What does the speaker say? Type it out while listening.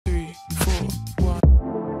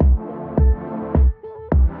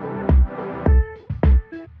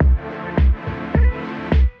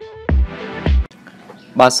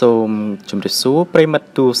បាទសូមជម្រាបសួរប្រិមិត្ត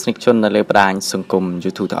ទស្សនិកជននៅលើបណ្ដាញសង្គម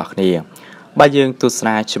YouTube ទាំងអស់គ្នាបាទយើងទស្ស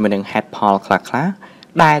នាជាមួយនឹង head poll ខ្លះៗ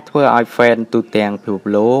ដែលធ្វើឲ្យ fan ទូទាំងពិភព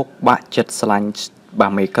លោកបាក់ចិត្តស្រឡាញ់បា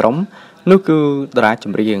ទមេក្រុមនោះគឺតារាច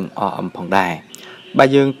ម្រៀងអមផងដែរបាទ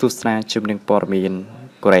យើងទស្សនាជាមួយនឹងព័ត៌មាន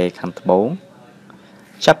កូរ៉េខាងត្បូង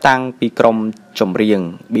ចាប់តាំងពីក្រុមចម្រៀង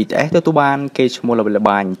BTS ទទួលបានគេឈ្មោះល្បីល្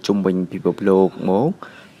បាញជុំវិញពិភពលោកមក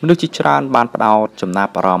មនុស្សជាច្រើនបានផ្ដោតចំណា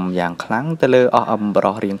ប់អារម្មណ៍យ៉ាងខ្លាំងទៅលើប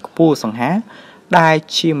រិះរៀងខ្ពស់សង្ហាដែល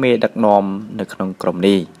ជាមេដឹកនាំនៅក្នុងក្រុម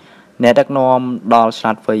នេះអ្នកដឹកនាំដល់ឆ្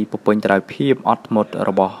លាតវៃពពញទៅដោយភាពអត់ធ្មត់រ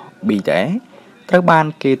បស់ BTS ត្រូវបាន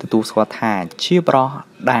គេទទួលស្គាល់ថាជាបរិះ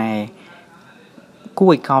ដែលគួ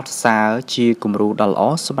រឲ្យកោតសរសើរជាគំរូដ៏ល្អ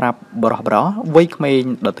សម្រាប់បរិះវ័យក្មេង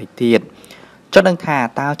ដទៃទៀតចង់ដឹងថា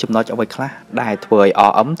តើចំណុចអ្វីខ្លះដែលធ្វើឲ្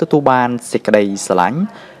យទទួលបានសេចក្តីស្រឡាញ់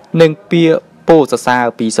និងពាក្យពោលសរសើរ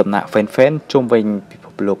ពីសំណាក់ fan ជុំវិញពិភ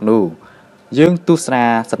ពលោកនោះយើងទស្សនា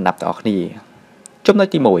សម្ដាប់ទាំងអស់គ្នាចំណុច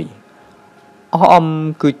ទី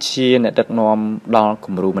1គឺជាអ្នកដឹកនាំដល់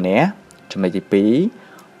គំរូម្នាក់ចំណុចទី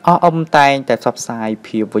2តែងតែផ្សព្វផ្សាយ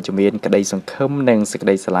ភាពវិជ្ជមានក្តីសង្ឃឹមនិងសេចក្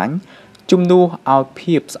តីស្រឡាញ់ជំនួសឲ្យ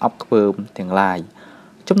ភាពស្អប់ខ្ពើមទាំងឡាយ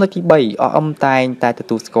ចំណុចទី3តែងតែទ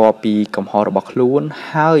ទួលស្គាល់ពីកំហុសរបស់ខ្លួន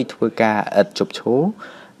ហើយធ្វើការឥតជប់ឈរ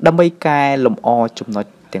ដើម្បីកែលម្អចំណុច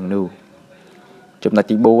ទាំងនោះចំណុច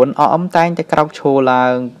ទី4តែងតែក្រោកឈរឡើ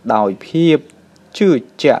ងដោយភាពជឿ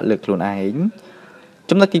ជាក់លើខ្លួនឯង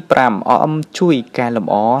ចំណុចទី5ជួយកែល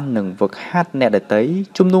ម្អនិងវឹកហាត់អ្នកដទៃ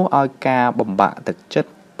ជំនួសឲ្យការបំបាក់ទឹកចិត្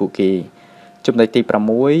តពួកគេចំណុចទី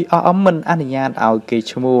6មិនអនុញ្ញាតឲ្យគេ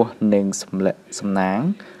ឈ្មោះនិងសំណាង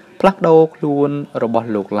ផ្លាស់ប្ដូរខ្លួនរបស់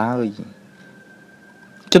លោកឡើយ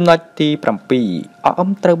ចំណុចទី7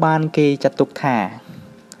ត្រូវបានគេចាត់ទុកថា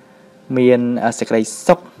មានសេចក្តី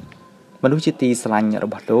សុខមនុស្សជាទីស្រឡាញ់រ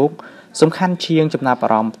បស់លោកសំខាន់ជាងចំណាប់អា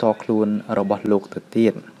រម្មណ៍ផ្ទាល់ខ្លួនរបស់លោកទៅទៀ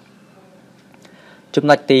តចំ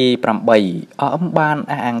ណុចទី8បាន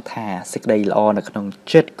អះអាងថាសេចក្តីល្អនៅក្នុង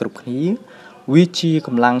ចិត្តគ្រប់គ្នាវាជាក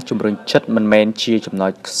ម្លាំងជំរុញចិត្តមិនមែនជាចំណុ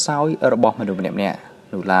ចខ្សោយរបស់មនុស្សម្នាក់ៗ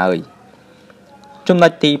នោះឡើយចំណុ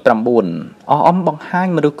ចទី9បង្ហាញ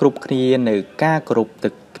មនុស្សគ្រប់គ្នានៅការគោរពទឹ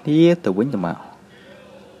កគ្នាទៅវិញទៅមក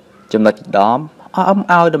ចំណុចទី10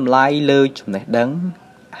ឲ្យតម្លៃលើចំណេះដឹង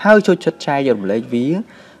ហើយចូលចិត្តចែករំលែកវា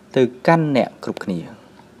ទៅកាន់អ្នកគ្រប់គ្នា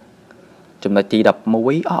ចំណុចទី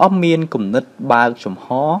11មានគំនិតបើកចំហ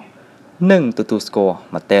និងទទួលស្គាល់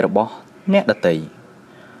មតិរបស់អ្នកដទៃ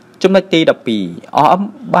ចំណុចទី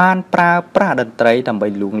12បានប្រើប្រាស់តន្ត្រីដើម្បី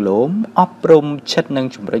លួងលោមអប់រំចិត្តនិង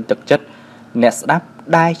ជំរុញទឹកចិត្តអ្នកស្ដាប់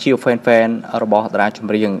ដែលជា fan របស់តារាច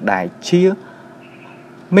ម្រៀងដែលជា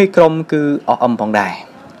មេក្រុមគឺផងដែរ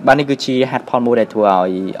បាទនេះគឺជាហេតុផលមួយដែលធ្វើឲ្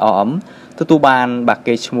យទទួលបានបាក់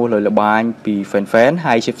គេឈ្មោះល្បាញពី fan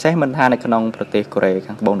ហើយជាពិសេសមិនថានៅក្នុងប្រទេសកូរ៉េ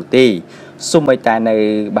ខាងត្បូងនោះទេសូម្បីតែនៅ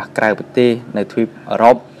បាក់ក្រៅប្រទេសនៅទ្វីបអឺ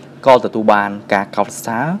រ៉ុបក៏ទទួលបានការកោតសរ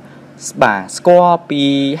សើរស្គាល់ពី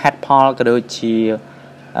ហេតុផលក៏ដូចជា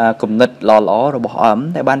គំនិតល្អៗរបស់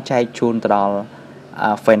ដែលបានចែកជូនទៅដល់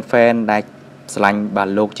fan ដែលស្រឡាញ់បាទ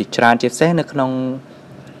លោកជាច្រើនជាពិសេសនៅក្នុង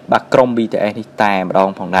បាទក្រុម BTS នេះតែម្ដង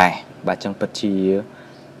ផងដែរបាទចឹងពិតជា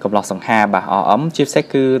កំឡោះសង្ហាបាទជាពិសេស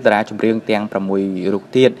គឺតារាចម្រៀងទាំង6រូប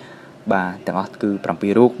ទៀតបាទទាំងអស់គឺ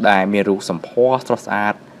7រូបដែលមានរូបសម្ផស្សស្រស់ស្អា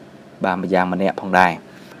តបាទម្យ៉ាងម្នាក់ផងដែរ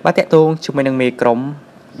បាទតកតងជាមួយនឹងមេក្រុម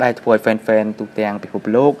ដែលធ្វើឲ្យ fan ទូទាំងពិភព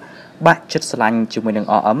លោកបាក់ចិត្តស្រឡាញ់ជាមួយនឹង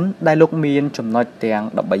ដែលលោកមានចំណុចទាំង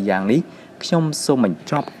13យ៉ាងនេះខ្ញុំសូមបញ្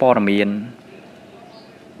ចប់ព័ត៌មាន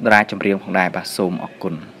តារាចម្រៀងផងដែរបាទសូមអរគុ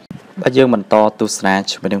ណបាទយើងបន្តទស្សនា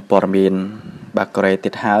ជាមួយនឹងព័ត៌មានបាទកូរ៉េទៀ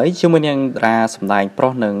តហើយជាមួយនឹងតារាសម្ដែងប្រុ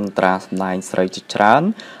សនិងតារាសម្ដែងស្រីជាច្រើន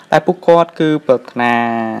ដែលពួកគាត់គឺប្រាថ្នា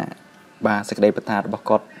បាទសេចក្តីប្រាថ្នារបស់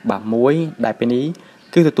គាត់បាទមួយដែលពេលនេះ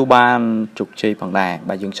គឺទទួលបានជោគជ័យផងដែរ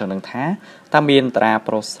បាទយើងចង់ដឹងថាតើមានតារា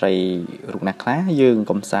ប្រុសស្រីរូបណាខ្លះយើង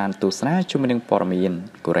កំសាន្តទស្សនាជាមួយនឹងព័ត៌មាន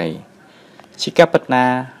កូរ៉េជាការពិតណា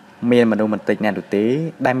មានមនុស្សមិនតិចណាស់នោះទេ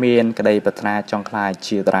ដែលមានក្តីប្រាថ្នាចង់ក្លាយ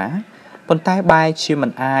ជាតារាប៉ុន្តែបែរជាមិ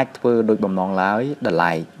នអាចធ្វើដោយបំណងឡើយដល់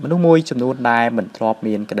ឡែកមនុស្សមួយចំនួនដែលមិនធ្លាប់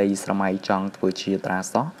មានក្តីស្រមៃចង់ធ្វើជាតារា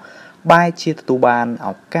សោះបែរជាទទួលបានឱ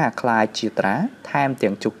កាសក្លាយជាតារាថែម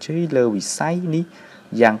ទាំងជោគជ័យលើវិស័យនេះ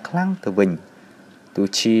យ៉ាងខ្លាំងទៅវិញទោះ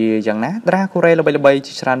ជាយ៉ាងណាតារាកូរ៉េល្បីៗ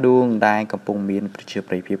ជាច្រើនដួងដែលកំពុងមានប្រជា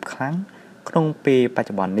ប្រិយភាពខ្លាំងក្នុងពេលបច្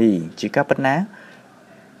ចុប្បន្ននេះជាការពិតណា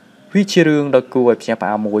វាជារឿងដ៏គួរឲ្យភ្ញាក់ផ្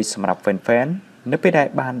អើលមួយសម្រាប់ fan នៅពេលដែល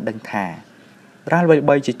បានដឹងថាតារាល្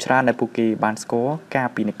បីៗជាច្រើនដែលពួកគេបានស្គាល់កាល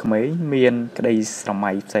ពីនៅក្មេងមានក្តីស្រ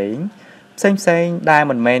មៃផ្សេងដែល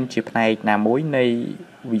មិនមែនជាផ្នែកណាមួយនៃ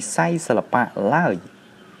វិស័យសិល្បៈឡើយ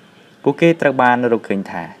ពួកគេត្រូវបានរកឃើញ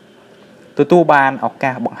ថាទទួលបានឱ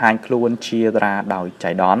កាសបង្ហាញខ្លួនជាតារាដោយ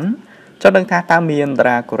ចៃដន្យ cho đừng tha ta miền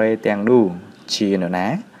ra Korea tiếng đủ chia nữa ná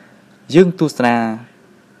dương tu sna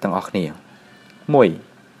tầng ọc nìa mùi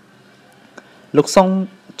lục song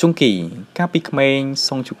trung kỳ các bị Khmer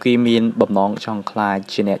song chu kỳ miền bầm nong trong khai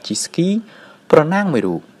chia chi ski pro nang mày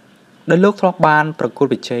đủ đến lúc thọ banประกวด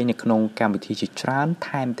bị chơiในขนมการวิธีจิตร้านไท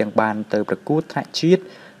ม์แต่งบานเตอประกวดถ่ายชีต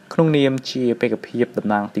ขนมเนียมเชียไปกับเพียบต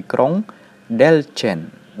ำนางตีกรงเดลเชน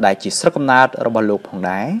ได้จิตสกำนาดระบาดโลกของไ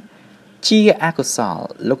ด้เชียอากุศล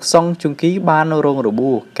ลูกซองจุงกี้บ้านโรงระ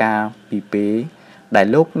บูกาปีเป้ได้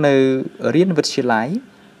โลกในเรียนวิทยาลัย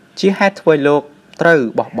เชียให้ถวยโลกเตอร์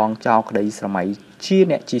บอกบองเจ้าคดีสมัยเชียเ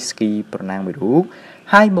นจิสกีประนางไม่รู้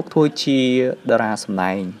ให้หมกถวยเชียดาราสมั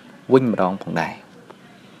ยวิ่งมาร้องของได้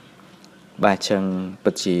bà chân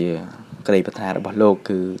bật chỉ cái bật thàរបស់លោក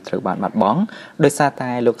គឺត្រូវបានបាត់បង់ដោយសារតែ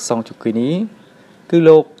លោកសងជគីនេះគឺ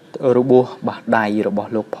លោករបួសបោះដៃរបស់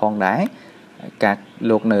លោកផងដែរការ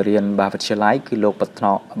លោកនៅរៀនបាវិទ្យាល័យគឺលោកបថ្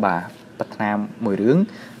នាក់ប្រាថ្នាមួយរឿង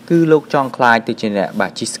គឺលោកចង់ខ្លាចទៅជាអ្នកបា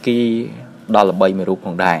ជីស្គីដល់ល្បីមួយរូបផ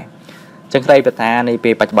ងដែរចឹងក្តីបថានៃ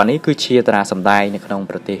ពេលបច្ចុប្បន្ននេះគឺជាតារាសម្ដែងនៅក្នុង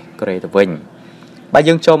ប្រទេសកូរ៉េទៅវិញបើ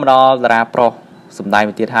យើងចូលមកដល់តារាប្រុសសម្ដែង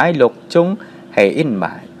មួយទៀតហើយលោកជុងហេអ៊ីន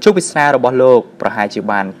បាទជួបវិស្នារបស់លោកប្រហែលជា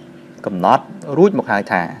បានកំណត់រួចមកហើយ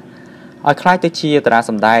ថាឲ្យខ្លាចទៅជាតារា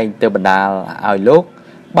សម្ដែងទៅបណ្ដាលឲ្យលោក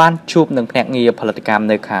បានជួបនឹងភ្នាក់ងារផលិតកម្ម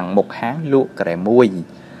នៅខាងមុខហាងលក់ក្រែមួយ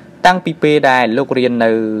តាំងពីពេលដែលលោករៀន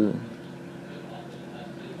នៅ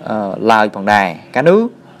ឡាវផងដែរកាលនោះ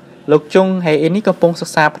លោកជុងហេអ៊ីននេះកំពុងសិ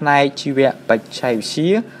ក្សាផ្នែកជីវបច្ចេកវិទ្យា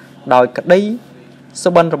ដោយក្តីសុ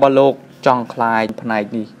បិនរបស់លោកចង់ខ្លាយផ្នែក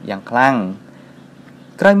នេះយ៉ាងខ្លាំង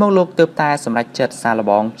ក្រោយមកលោកទើបតែសម្រេចចិត្តសាកល្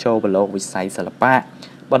បងចូលប្រឡូកវិស័យសិល្បៈ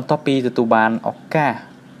បន្ទាប់ពីទទួលបានឱកាស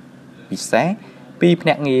ពិសេសពីភ្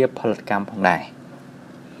នាក់ងារផលិតកម្មផងដែរ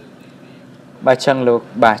បាទចឹងលោក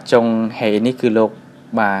បាទចុងហេនេះគឺលោក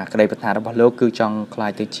បាទក្តីប្រាថ្នារបស់លោកគឺចង់ក្លា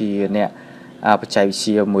យទៅជាអ្នកបច្ចេកវិទ្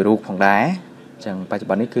យាមួយរូបផងដែរចឹងបច្ចុប្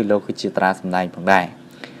បន្ននេះគឺលោកគឺជាតារាសម្ដែងផងដែរ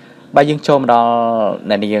បាទយើងចូលមកដល់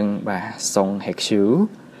អ្នកនាងបាទសុងហេខ្យូ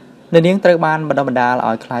អ្នកនាងត្រូវបានបណ្ដុះបណ្ដាល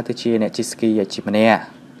ឲ្យក្លាយទៅជាអ្នកជិះស្គីអាជីពម្នាក់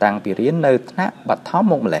តាំងពីរៀននៅថ្នាក់បឋម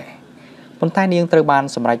មកម្លេះប៉ុន្តែនាងត្រូវបាន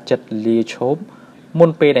សម្រេចចិត្តលាឈប់មុន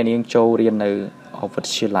ពេលដែលនាងចូលរៀននៅវិ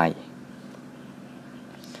ទ្យាល័យ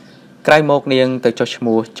ក្រោយមកនាងទៅចុះឈ្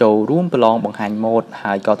មោះចូលរួមប្រឡងបង្ហាញម៉ូដ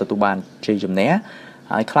ហើយក៏ទទួលបានជ័យជំនះ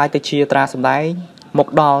ហើយក្លាយទៅជាតារាសម្ដែងមក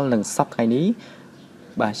ដល់នឹងសប្តាហ៍ថ្ងៃនេះ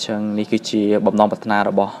បាទចឹងនេះគឺជាបំណងប្រាថ្នា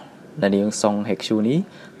របស់អ្នកនាងសុងហេខ្យូនេះ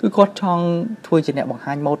គឺគាត់ចង់ធ្វើជាអ្នកបង្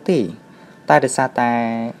ហាញម៉ូដទេតែដោយសារតែ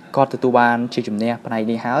គាត់ទទួលបានជាជំនះផ្នែក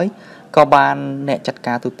នេះហើយក៏បានអ្នកចាត់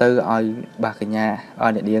ការទូទៅឲ្យបាទកញ្ញាឲ្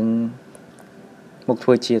យអ្នកនាងមកធ្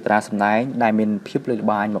វើជាតារាសម្ដែងដែលមានភាពលេចល្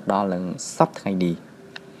បាញមកដល់នឹងសប្តាហ៍ថ្ងៃនេះ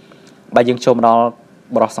បាទយើងចូលមកដល់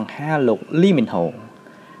បរិសសង្ហាលោកលីមីនហូ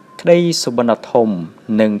ក្តីសុបិនធំ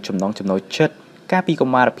និងចំណងចំណូលចិត្តកាលពីកុ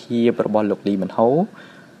មារភាពរបស់លោកលីមីនហូ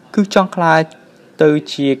គឺចង់ក្លាយទៅ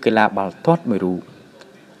ជាកីឡាបាល់ទាត់មួយរូប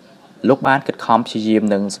លោកបានខិតខំព្យាយាម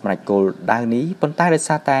នឹងសម្រេចគោលដៅនេះប៉ុន្តែដោយ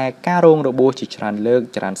សារតែការរងរបួសជាច្រើនលើក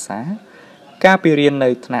ច្រើនសារការពីរៀននៅ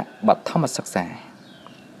ថ្នាក់បឋមសិក្សា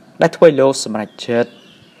ដែលធ្វើឲ្យលោកសម្រេចចិត្ត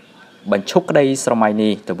បញ្ឈប់ក្តីស្រមៃ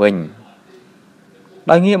នេះទៅវិញ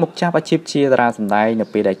ដោយងាកមកចាប់អាជីពជាតារាសម្ដែងនៅ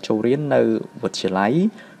ពេលដែលចូលរៀននៅវិទ្យាល័យ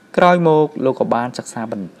ក្រោយមកលោកក៏បានសិក្សា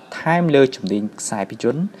បន្ថែមលើជំនាញខ្សែភាពយ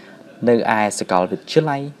ន្តនៅឯសាកលវិទ្យា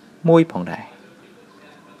ល័យមួយផងដែរ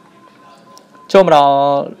ចូលមកដល់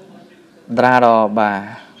តារាដ៏បាទ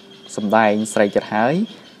សម្ដែងស្រីចិត្តហើយ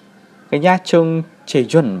កញ្ញាជុងជេ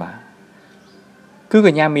យុនបាទគឺក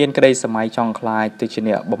ញ្ញាមានក្តីសម័យចង់ខ្លាចទៅជា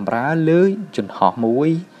អ្នកបម្រើលើយន្តហោះមួយ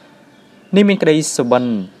នេះមានក្តីសុបិន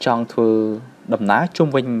ចង់ធ្វើដំណើរជុំ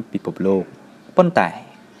វិញពិភពលោកប៉ុន្តែ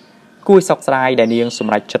គួរសោកស្ដាយដែលនាងស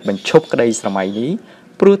ម្រេចចិត្តបញ្ឈប់ក្តីស្រមៃនេះ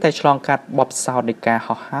ព្រោះតែឆ្លងកាត់បបផ្សោតនៃការ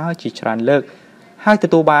ហោះហើរជាច្រើនលើកហើយទ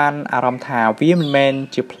ទួលបានអារម្មណ៍ថាវាមិនមែន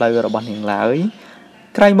ជាផ្លូវរបស់នាងឡើយ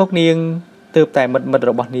ក្រោយមកនាងទើបតែមិត្ត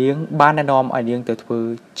របស់នាងបានណែនាំឲ្យនាងទៅធ្វើ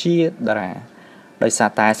ជាតារាដោយសារ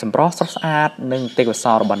តែសម្រស់ស្រស់ស្អាតនិងទេពកោស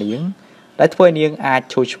ល្យរបស់នាងដែលធ្វើឲ្យនាងអាច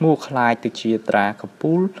ចូលឈ្មោះខ្លាចទៅជាតារាកំ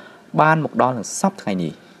ពូលបានមកដល់នឹងសប្តាហ៍ថ្ងៃ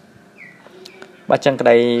នេះបាទចឹងក្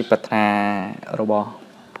តីប្រាថ្នារបស់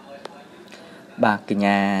បាទកញ្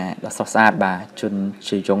ញាដ៏ស្រស់ស្អាតបាទជុន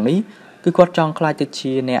ជាយងនេះគឺគាត់ចង់ខ្លាចទៅ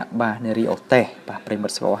ជាអ្នកបាទនារីអូតេសបាទប្រិមិ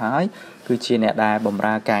ត្តស្គាល់ហើយគឺជាអ្នកដែលបម្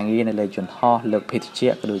រើការងារនៅលើយន្តហោះលើកភេទជ្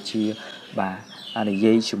ជៈក៏ដូចជាបាទនិ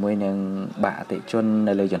យាយជាមួយនឹងបាទអតិជន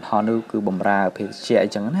នៅលើយន្តហោះនោះគឺបម្រើភេទជ្ជៈអ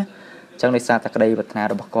ញ្ចឹងណាអញ្ចឹងដោយសារតែក្តីប្រាថ្នា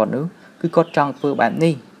របស់គាត់នោះគឺគាត់ចង់ធ្វើបែប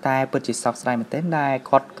នេះតែពិតជាសោកស្ដាយមែនទែនដែល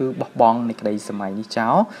គាត់គឺបោះបង់នៃក្តីសម័យនេះចោ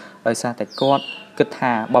លដោយសារតែគាត់គិត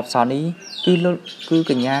ថាបបផ្សោតនេះគឺ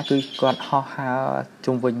កញ្ញាគឺគាត់ហោះហើរ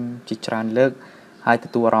ជុំវិញជាច្រើនលើក ហើយទ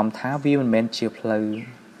ទួលអារម្មណ៍ថាវាមិនមែនជាផ្លូវ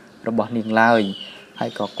របស់នាងឡើយហើយ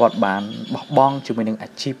ក៏គាត់បានបោះបង់ជាមួយនឹងអា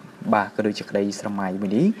ជីពបាទក៏ដូចជាក្តីស្រមៃមួ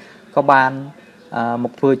យនេះក៏បានម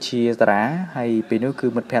កធ្វើជាតារាហើយពេលនោះគឺ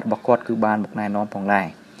មិត្តភ័ក្តិរបស់គាត់គឺបានមកណែនាំផងដែរ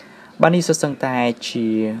បាទនេះសុទ្ធសឹងតែជា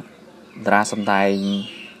តារាសម្ដែង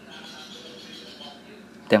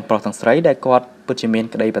ទាំងប្រុសទាំងស្រីដែលគាត់ពិតជាមាន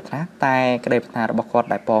ក្តីប្រាថ្នាតែក្តីប្រាថ្នារបស់គាត់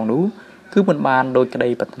ដែលប៉ងនោះគឺមិនបានដោយក្តី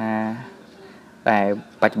ប្រាថ្នាតែ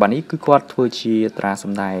បច្ចុប្បន្ននេះគឺគាត់ធ្វើជាតារាស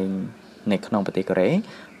ម្ដែងនៅក្នុងប្រទេសកូរ៉េ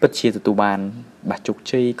ពិតជាទទួលបានបាសជោគ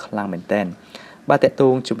ជ័យខ្លាំងមែនទែនបាទតកត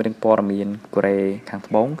ងជាមួយនឹងព័ត៌មានកូរ៉េខាង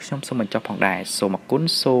ត្បូងខ្ញុំសូមបញ្ចប់ផងដែរសូមអរគុណ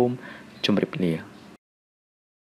សូមជម្រាបលា